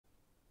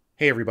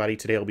Hey everybody,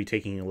 today I'll be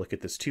taking a look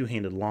at this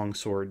two-handed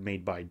longsword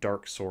made by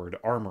Darksword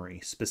Armory.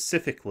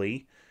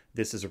 Specifically,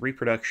 this is a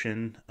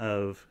reproduction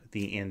of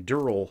the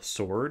Anduril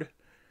sword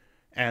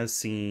as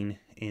seen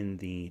in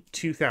the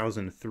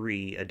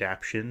 2003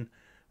 adaptation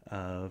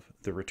of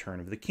The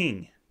Return of the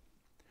King.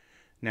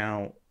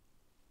 Now,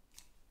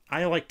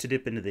 I like to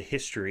dip into the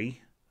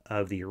history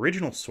of the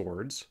original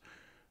swords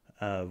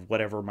of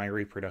whatever my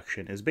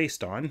reproduction is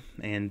based on,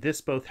 and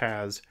this both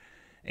has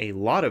a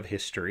lot of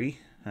history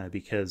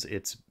because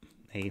it's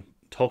a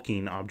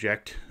Tolkien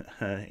object,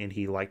 and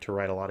he liked to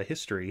write a lot of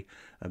history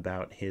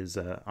about his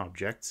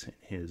objects,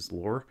 his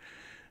lore,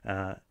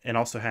 and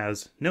also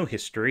has no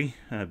history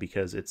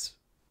because it's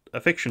a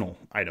fictional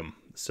item.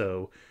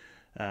 So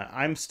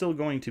I'm still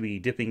going to be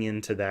dipping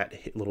into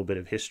that little bit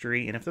of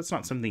history, and if that's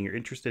not something you're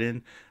interested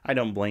in, I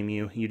don't blame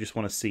you. You just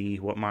want to see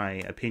what my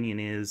opinion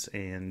is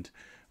and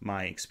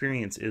my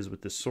experience is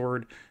with this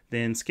sword,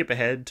 then skip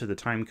ahead to the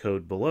time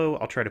code below.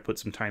 I'll try to put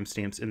some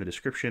timestamps in the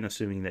description,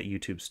 assuming that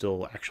YouTube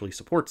still actually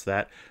supports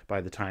that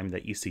by the time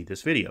that you see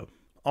this video.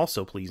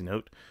 Also, please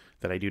note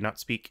that I do not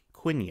speak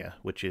Quenya,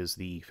 which is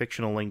the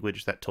fictional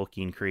language that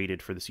Tolkien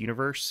created for this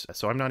universe,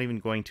 so I'm not even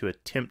going to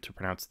attempt to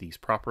pronounce these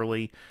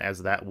properly,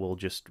 as that will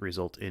just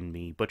result in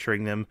me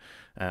butchering them.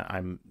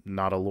 I'm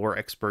not a lore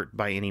expert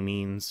by any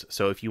means,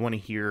 so if you want to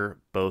hear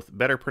both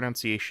better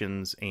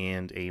pronunciations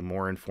and a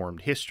more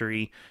informed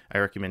history, I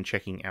recommend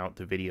checking out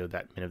the video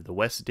that Men of the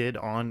West did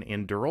on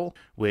Anduril,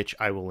 which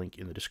I will link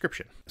in the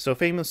description. So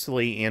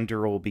famously,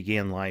 Anduril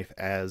began life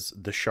as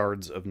the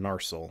Shards of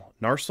Narsil.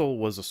 Narsil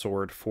was a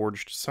sword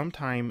forged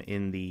sometime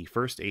in the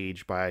First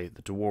Age by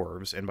the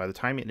dwarves, and by the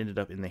time it ended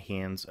up in the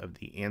hands of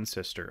the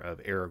ancestor of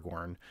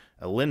Aragorn,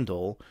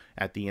 Elendil,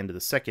 at the end of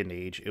the Second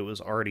Age, it was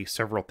already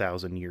several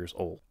thousand years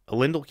old.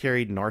 Elendil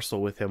carried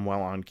Narsil with him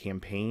while on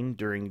campaign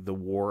during the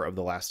War of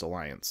the Last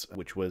Alliance,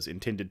 which was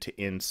intended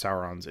to end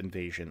Sauron's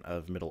invasion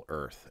of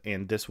Middle-earth,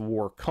 and this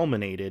war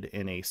culminated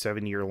in a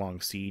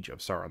 7-year-long siege of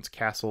Sauron's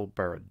castle,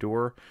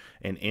 Barad-dûr,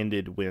 and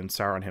ended when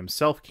Sauron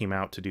himself came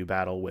out to do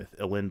battle with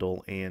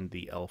Elendil and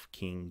the elf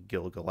king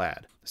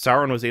Gil-galad.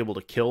 Sauron was able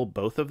to kill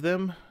both of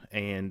them,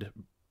 and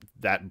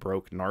that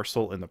broke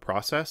Narsil in the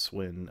process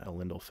when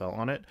Elendil fell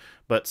on it,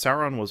 but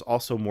Sauron was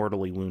also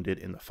mortally wounded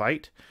in the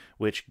fight,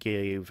 which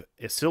gave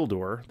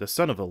Isildur, the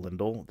son of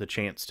Elendil, the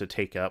chance to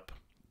take up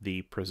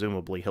the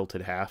presumably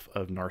hilted half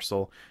of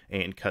Narsil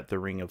and cut the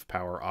ring of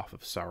power off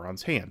of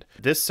Sauron's hand.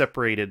 This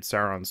separated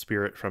Sauron's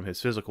spirit from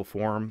his physical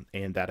form,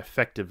 and that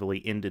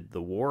effectively ended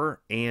the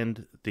war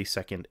and the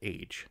Second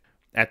Age.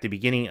 At the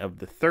beginning of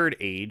the Third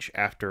Age,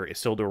 after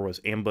Isildur was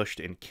ambushed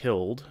and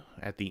killed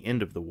at the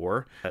end of the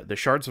war, the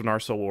Shards of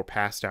Narsil were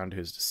passed down to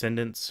his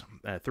descendants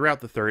throughout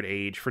the Third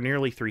Age for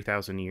nearly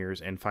 3,000 years,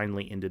 and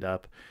finally ended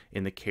up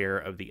in the care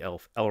of the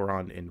elf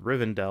Elrond in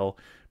Rivendell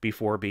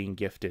before being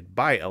gifted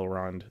by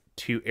Elrond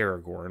to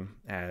Aragorn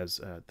as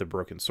the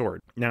Broken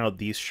Sword. Now,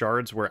 these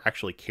shards were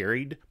actually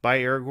carried by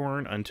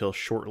Aragorn until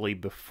shortly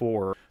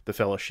before the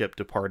Fellowship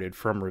departed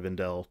from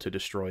Rivendell to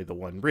destroy the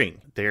One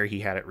Ring. There he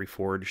had it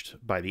reforged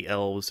by the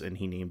elves, and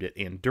he named it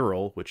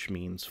Anduril, which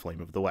means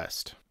Flame of the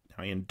West.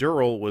 Now,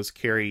 Anduril was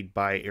carried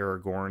by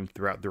Aragorn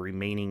throughout the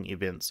remaining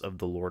events of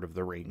The Lord of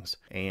the Rings,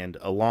 and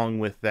along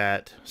with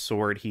that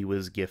sword he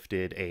was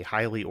gifted a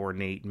highly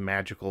ornate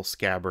magical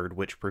scabbard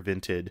which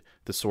prevented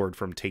the sword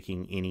from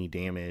taking any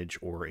damage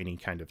or any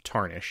kind of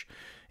tarnish,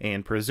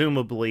 and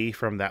presumably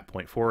from that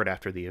point forward,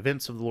 after the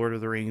events of The Lord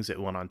of the Rings, it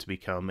went on to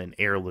become an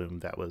heirloom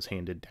that was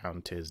handed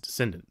down to his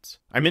descendants.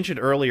 I mentioned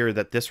earlier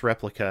that this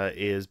replica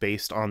is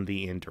based on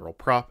the Anduril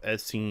prop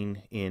as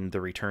seen in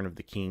the Return of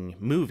the King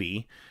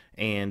movie,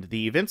 and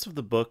the events of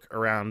the book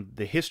around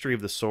the history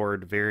of the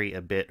sword vary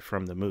a bit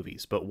from the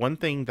movies. But one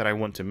thing that I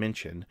want to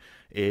mention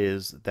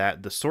is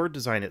that the sword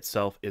design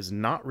itself is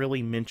not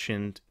really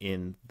mentioned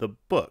in the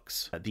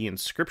books. The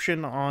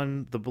inscription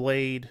on the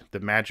blade, the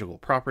magical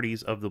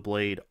properties of the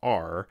blade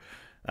are,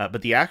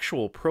 but the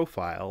actual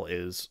profile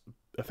is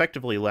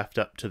effectively left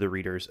up to the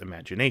reader's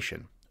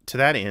imagination. To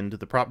that end,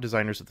 the prop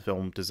designers of the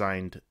film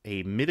designed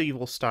a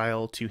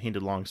medieval-style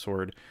two-handed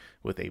longsword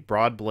with a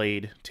broad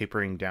blade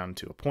tapering down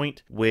to a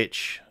point,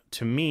 which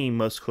to me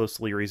most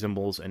closely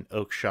resembles an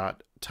Oakshot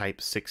Type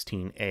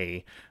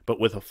 16A, but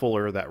with a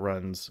fuller that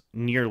runs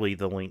nearly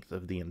the length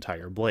of the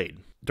entire blade.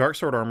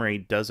 Darksword Armory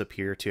does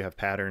appear to have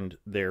patterned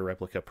their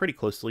replica pretty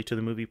closely to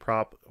the movie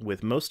prop,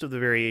 with most of the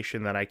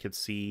variation that I could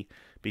see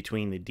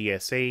between the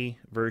DSA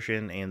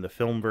version and the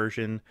film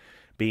version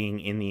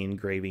being in the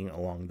engraving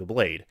along the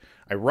blade.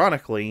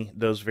 Ironically,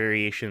 those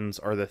variations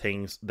are the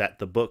things that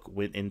the book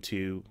went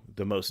into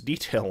the most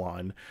detail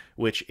on,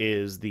 which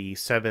is the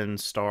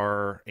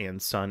 7-star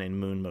and sun and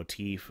moon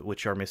motif,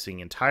 which are missing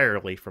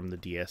entirely from the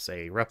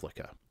DSA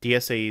replica.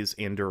 DSA's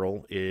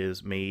Anduril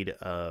is made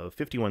of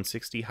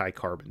 5160 high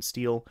carbon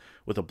steel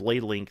with a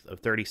blade length of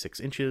 36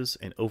 inches,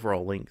 an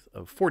overall length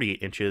of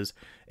 48 inches,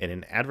 and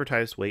an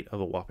advertised weight of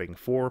a whopping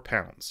 4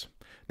 pounds.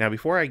 Now,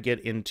 before I get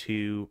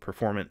into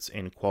performance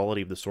and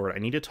quality of the sword, I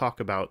need to talk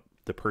about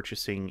the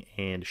purchasing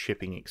and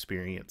shipping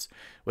experience,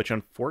 which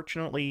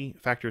unfortunately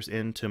factors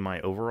into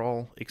my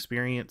overall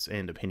experience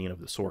and opinion of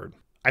the sword.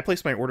 I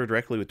placed my order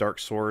directly with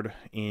Darksword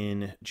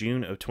in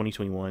June of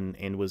 2021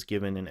 and was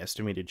given an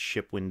estimated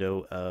ship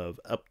window of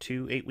up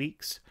to 8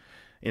 weeks.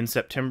 In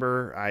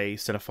September, I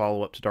sent a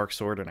follow-up to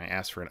Darksword and I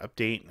asked for an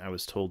update. I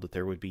was told that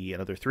there would be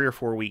another 3 or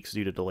 4 weeks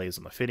due to delays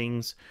on the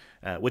fittings,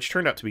 which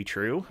turned out to be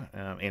true,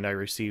 and I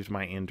received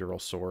my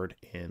Anduril sword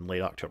in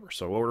late October.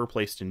 So order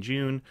placed in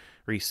June,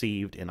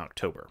 received in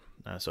October.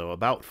 So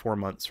about 4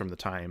 months from the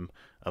time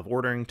of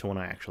ordering to when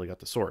I actually got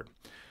the sword.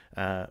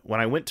 When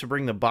I went to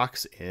bring the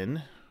box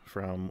in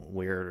from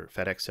where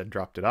FedEx had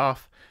dropped it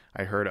off,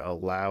 I heard a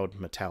loud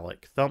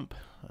metallic thump.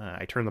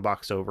 I turned the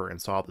box over and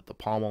saw that the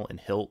pommel and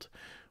hilt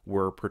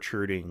were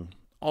protruding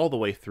all the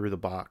way through the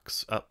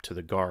box up to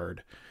the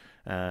guard.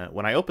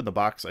 When I opened the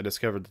box, I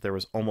discovered that there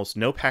was almost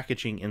no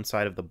packaging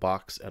inside of the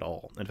box at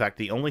all. In fact,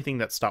 the only thing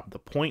that stopped the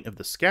point of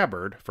the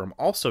scabbard from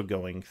also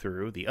going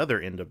through the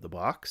other end of the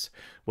box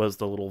was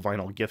the little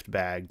vinyl gift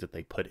bag that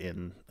they put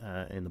in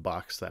the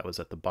box that was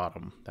at the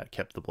bottom that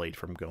kept the blade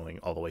from going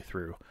all the way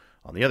through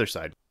on the other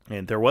side.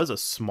 And there was a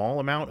small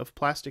amount of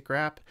plastic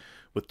wrap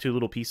with 2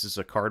 little pieces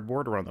of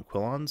cardboard around the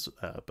quillons,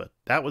 but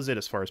that was it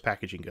as far as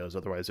packaging goes.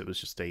 Otherwise, it was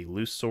just a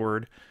loose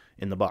sword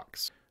in the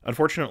box.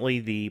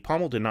 Unfortunately, the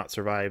pommel did not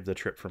survive the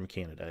trip from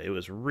Canada. It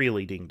was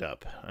really dinged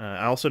up.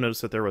 I also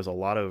noticed that there was a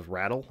lot of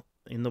rattle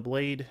in the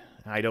blade.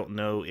 I don't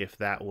know if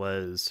that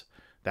was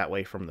that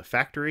way from the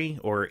factory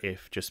or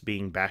if just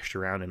being bashed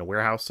around in a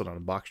warehouse and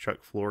on box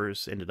truck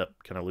floors ended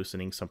up kind of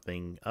loosening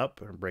something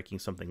up or breaking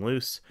something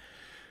loose.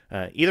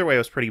 Either way, I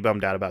was pretty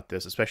bummed out about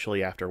this,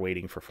 especially after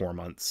waiting for 4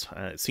 months.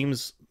 It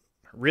seems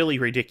really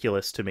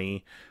ridiculous to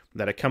me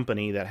that a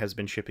company that has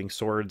been shipping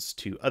swords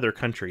to other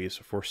countries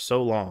for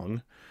so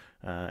long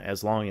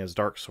as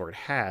Darksword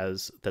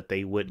has, that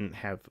they wouldn't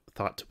have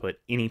thought to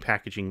put any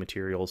packaging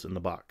materials in the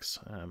box,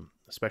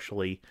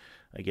 especially,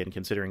 again,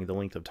 considering the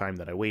length of time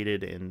that I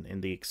waited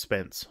and the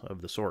expense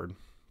of the sword.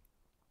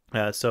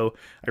 So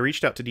I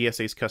reached out to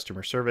DSA's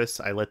customer service.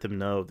 I let them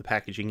know the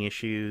packaging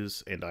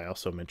issues, and I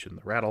also mentioned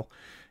the rattle,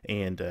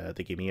 and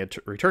they gave me a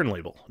return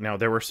label. Now,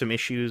 there were some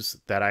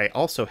issues that I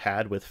also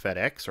had with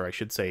FedEx, or I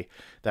should say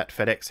that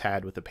FedEx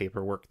had with the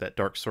paperwork that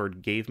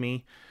Darksword gave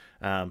me,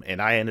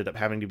 and I ended up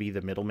having to be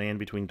the middleman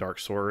between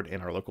Darksword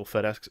and our local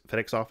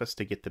FedEx office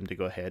to get them to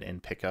go ahead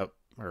and pick up,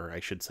 or I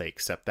should say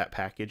accept that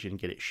package and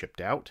get it shipped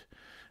out.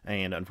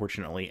 And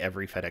unfortunately,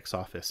 every FedEx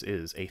office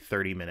is a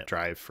 30-minute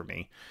drive for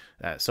me.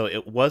 So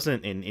it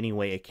wasn't in any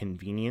way a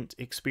convenient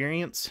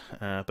experience.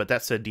 But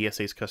that said,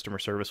 DSA's customer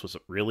service was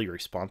really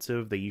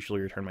responsive. They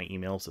usually return my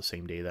emails the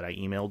same day that I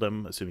emailed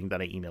them, assuming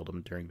that I emailed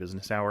them during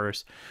business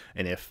hours.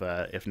 And if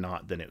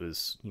not, then it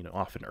was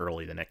often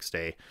early the next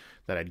day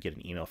that I'd get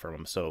an email from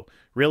them. So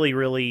really,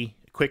 really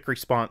quick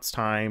response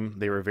time.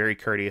 They were very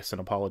courteous and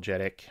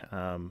apologetic,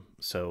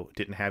 so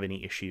didn't have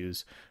any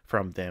issues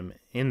from them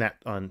in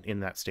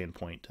that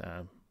standpoint.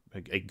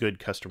 A good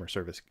customer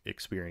service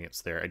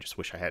experience there. I just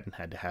wish I hadn't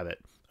had to have it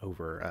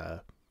over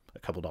a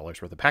couple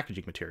dollars worth of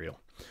packaging material.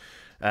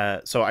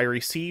 So I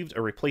received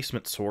a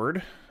replacement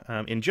sword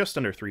in just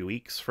under 3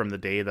 weeks from the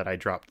day that I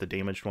dropped the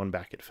damaged one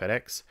back at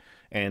FedEx,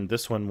 and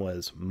this one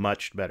was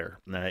much better.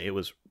 It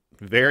was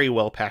very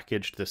well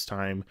packaged this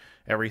time.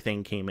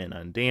 Everything came in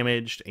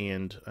undamaged,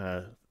 and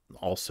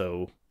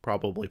also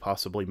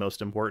possibly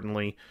most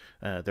importantly,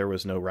 there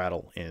was no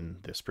rattle in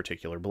this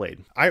particular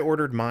blade. I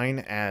ordered mine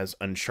as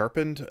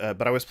unsharpened,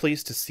 but I was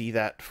pleased to see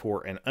that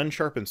for an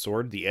unsharpened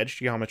sword, the edge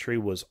geometry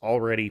was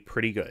already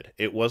pretty good.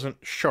 It wasn't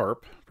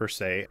sharp per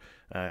se.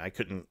 I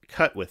couldn't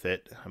cut with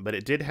it, but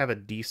it did have a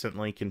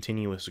decently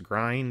continuous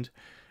grind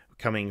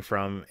coming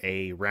from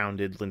a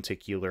rounded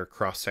lenticular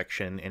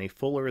cross-section and a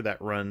fuller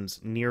that runs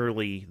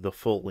nearly the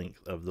full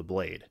length of the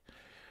blade.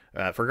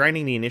 For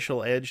grinding the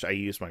initial edge, I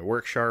used my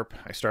work sharp.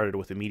 I started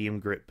with a medium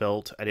grit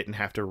belt. I didn't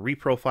have to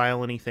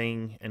reprofile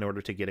anything in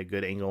order to get a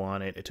good angle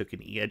on it. It took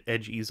an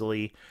edge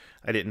easily.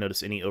 I didn't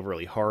notice any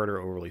overly hard or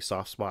overly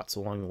soft spots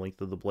along the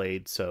length of the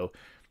blade, so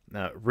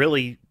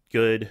really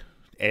good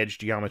edge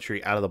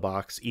geometry out of the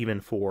box, even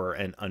for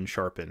an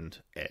unsharpened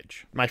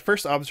edge. My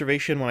first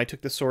observation when I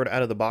took the sword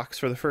out of the box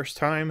for the first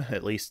time,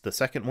 at least the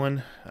second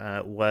one,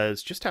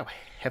 was just how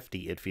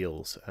hefty it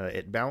feels.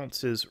 It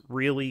balances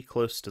really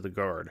close to the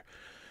guard.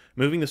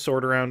 Moving the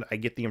sword around, I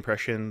get the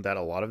impression that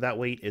a lot of that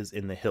weight is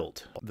in the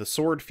hilt. The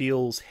sword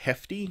feels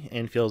hefty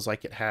and feels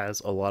like it has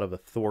a lot of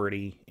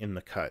authority in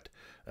the cut.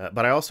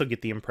 But I also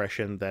get the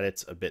impression that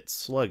it's a bit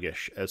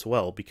sluggish as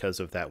well because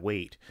of that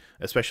weight,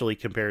 especially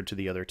compared to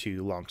the other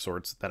 2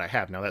 longswords that I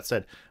have. Now, that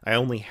said, I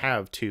only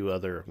have 2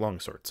 other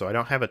longswords, so I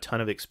don't have a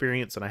ton of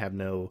experience and I have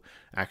no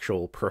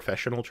actual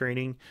professional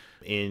training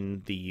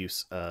in the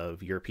use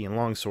of European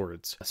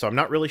longswords. So I'm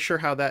not really sure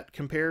how that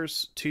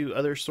compares to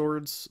other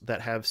swords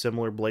that have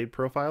similar blade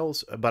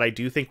profiles, but I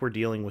do think we're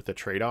dealing with a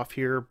trade-off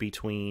here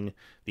between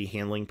the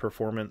handling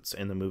performance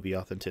and the movie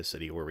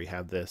authenticity, where we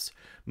have this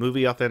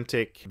movie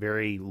authentic,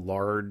 very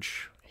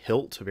large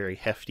hilt, very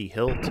hefty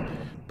hilt,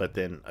 but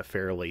then a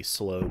fairly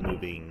slow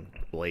moving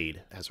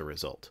blade as a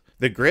result.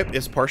 The grip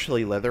is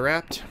partially leather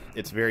wrapped.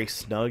 It's very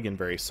snug and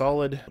very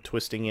solid.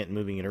 Twisting it and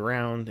moving it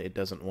around, it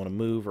doesn't want to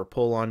move or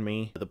pull on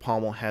me. The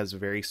pommel has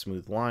very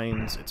smooth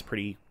lines. It's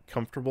pretty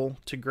comfortable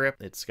to grip.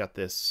 It's got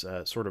this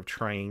sort of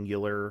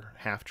triangular,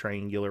 half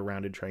triangular,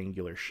 rounded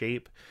triangular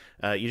shape.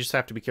 You just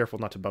have to be careful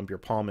not to bump your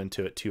palm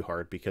into it too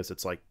hard, because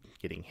it's like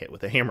getting hit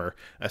with a hammer,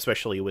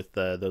 especially with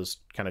those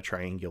kind of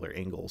triangular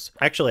angles.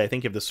 Actually, I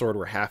think if the sword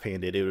were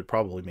half-handed, it would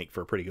probably make for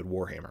a pretty good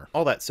warhammer.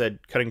 All that said,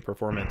 cutting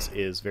performance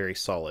is very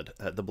solid.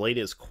 The blade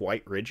is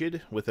quite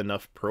rigid, with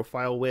enough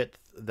profile width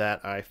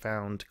that I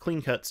found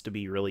clean cuts to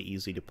be really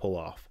easy to pull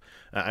off.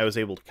 I was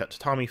able to cut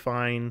tatami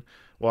fine,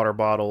 water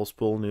bottles,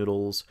 pool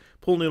noodles.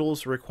 Pool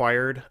noodles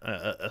required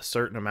a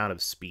certain amount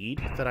of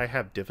speed that I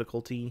have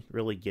difficulty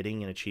really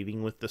getting and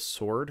achieving with this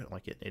sword.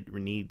 Like it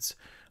needs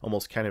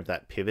almost kind of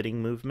that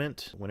pivoting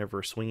movement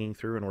whenever swinging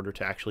through in order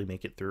to actually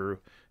make it through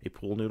a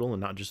pool noodle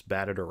and not just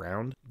bat it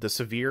around. The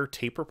severe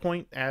taper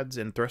point adds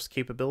in thrust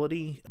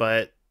capability,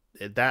 but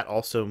that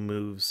also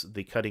moves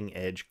the cutting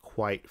edge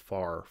quite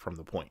far from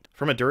the point.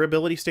 From a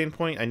durability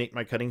standpoint, I nicked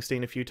my cutting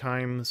stain a few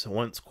times,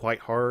 once quite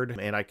hard,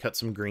 and I cut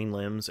some green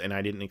limbs, and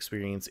I didn't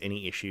experience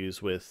any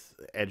issues with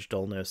edge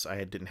dullness.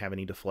 I didn't have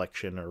any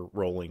deflection or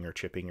rolling or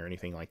chipping or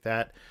anything like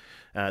that.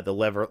 The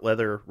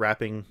leather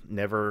wrapping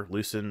never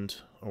loosened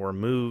or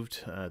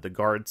moved. The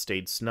guard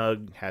stayed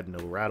snug, had no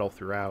rattle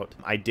throughout.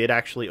 I did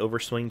actually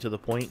overswing to the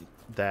point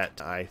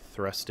that I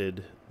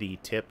thrusted the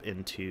tip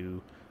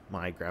into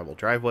my gravel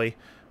driveway,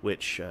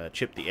 which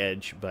chipped the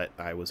edge, but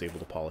I was able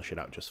to polish it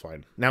out just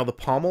fine. Now, the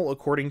pommel,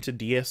 according to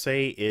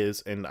DSA,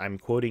 is, and I'm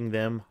quoting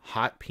them,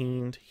 hot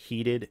peened,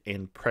 heated,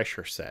 and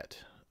pressure set,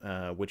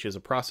 which is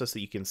a process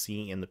that you can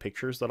see in the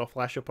pictures that'll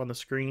flash up on the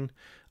screen.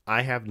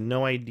 I have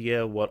no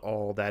idea what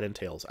all that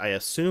entails. I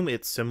assume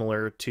it's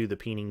similar to the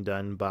peening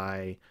done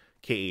by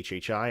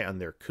KHHI on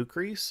their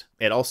kukris.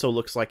 It also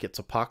looks like it's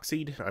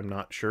epoxied. I'm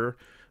not sure.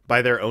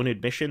 By their own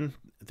admission,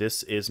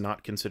 this is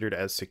not considered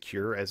as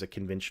secure as a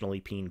conventionally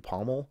peened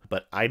pommel,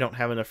 but I don't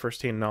have enough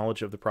first-hand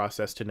knowledge of the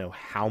process to know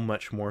how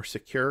much more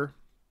secure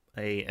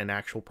an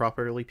actual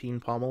properly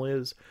peened pommel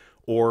is,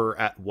 or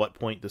at what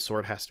point the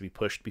sword has to be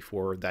pushed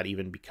before that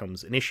even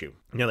becomes an issue.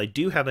 Now, they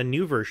do have a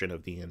new version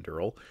of the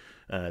Anduril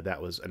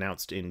that was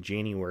announced in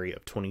January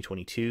of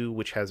 2022,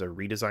 which has a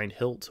redesigned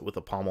hilt with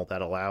a pommel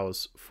that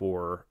allows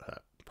for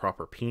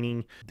proper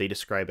peening. They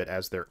describe it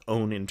as their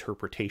own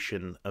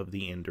interpretation of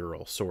the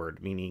Anduril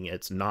sword, meaning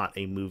it's not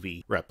a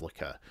movie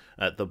replica.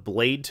 The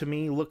blade to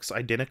me looks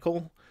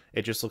identical.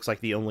 It just looks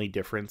like the only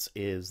difference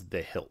is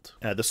the hilt.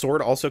 The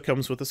sword also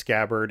comes with a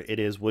scabbard. It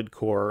is wood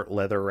core,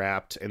 leather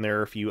wrapped, and there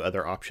are a few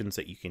other options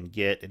that you can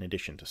get in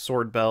addition to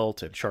sword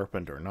belt and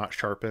sharpened or not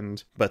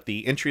sharpened. But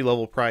the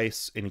entry-level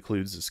price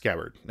includes the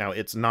scabbard. Now,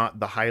 it's not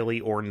the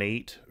highly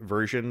ornate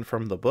version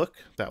from the book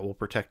that will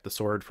protect the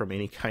sword from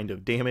any kind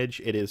of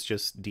damage. It is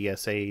just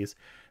DSA's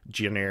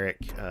generic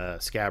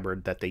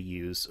scabbard that they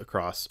use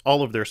across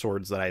all of their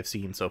swords that I've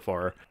seen so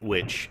far,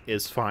 which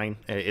is fine.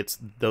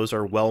 Those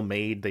are well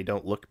made, they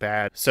don't look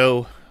bad.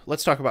 So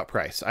let's talk about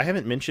price. I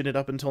haven't mentioned it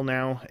up until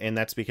now, and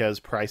that's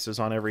because prices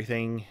on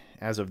everything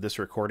as of this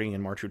recording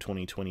in March of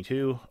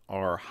 2022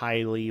 are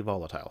highly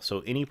volatile.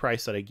 So any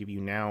price that I give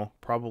you now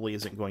probably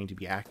isn't going to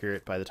be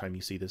accurate by the time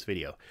you see this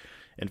video.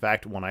 In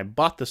fact, when I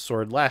bought this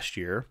sword last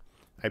year,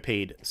 I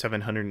paid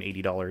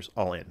 $780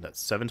 all in.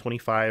 That's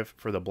 $725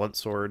 for the blunt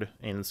sword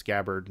and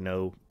scabbard,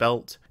 no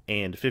belt,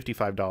 and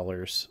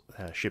 $55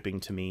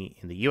 shipping to me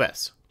in the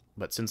US.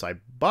 But since I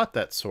bought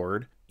that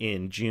sword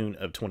in June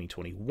of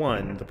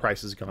 2021, the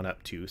price has gone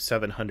up to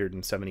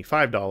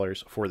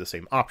 $775 for the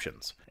same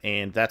options.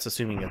 And that's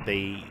assuming that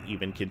they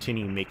even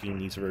continue making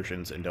these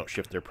versions and don't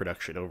shift their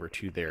production over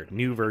to their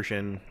new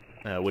version,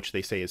 which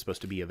they say is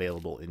supposed to be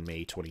available in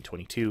May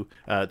 2022.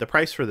 The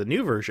price for the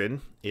new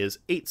version is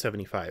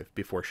 $875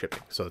 before shipping,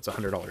 so it's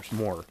 $100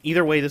 more.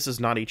 Either way, this is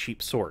not a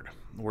cheap sword.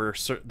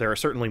 There are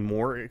certainly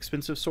more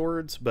expensive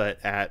swords, but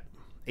at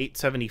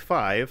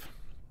 $875,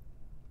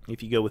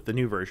 if you go with the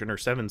new version, or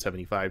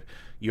 $775,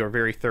 you are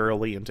very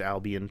thoroughly into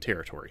Albion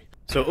territory.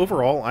 So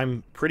overall,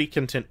 I'm pretty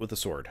content with the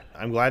sword.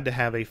 I'm glad to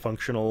have a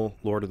functional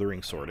Lord of the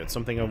Rings sword. It's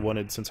something I've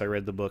wanted since I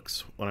read the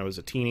books when I was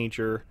a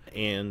teenager,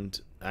 and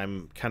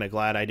I'm kind of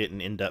glad I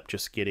didn't end up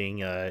just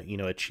getting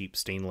a cheap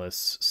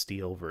stainless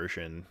steel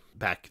version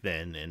back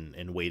then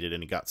and waited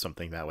and got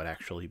something that would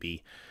actually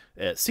be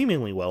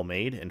seemingly well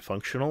made and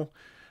functional.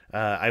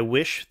 I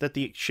wish that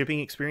the shipping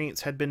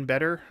experience had been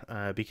better,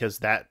 because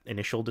that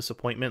initial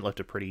disappointment left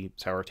a pretty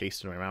sour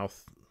taste in my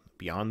mouth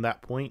beyond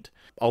that point.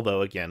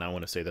 Although, again, I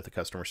want to say that the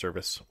customer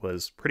service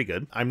was pretty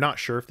good. I'm not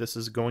sure if this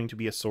is going to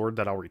be a sword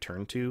that I'll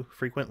return to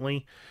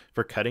frequently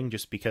for cutting,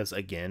 just because,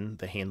 again,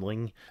 the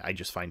handling I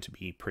just find to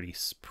be pretty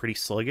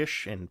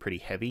sluggish and pretty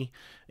heavy.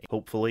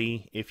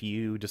 Hopefully, if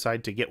you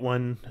decide to get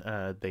one,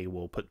 they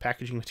will put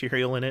packaging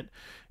material in it,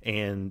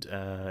 and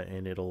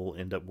it'll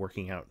end up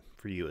working out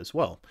for you as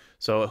well.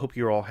 So I hope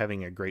you're all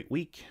having a great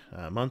week,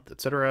 month,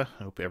 etc.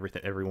 I hope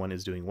everyone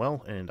is doing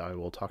well, and I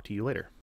will talk to you later.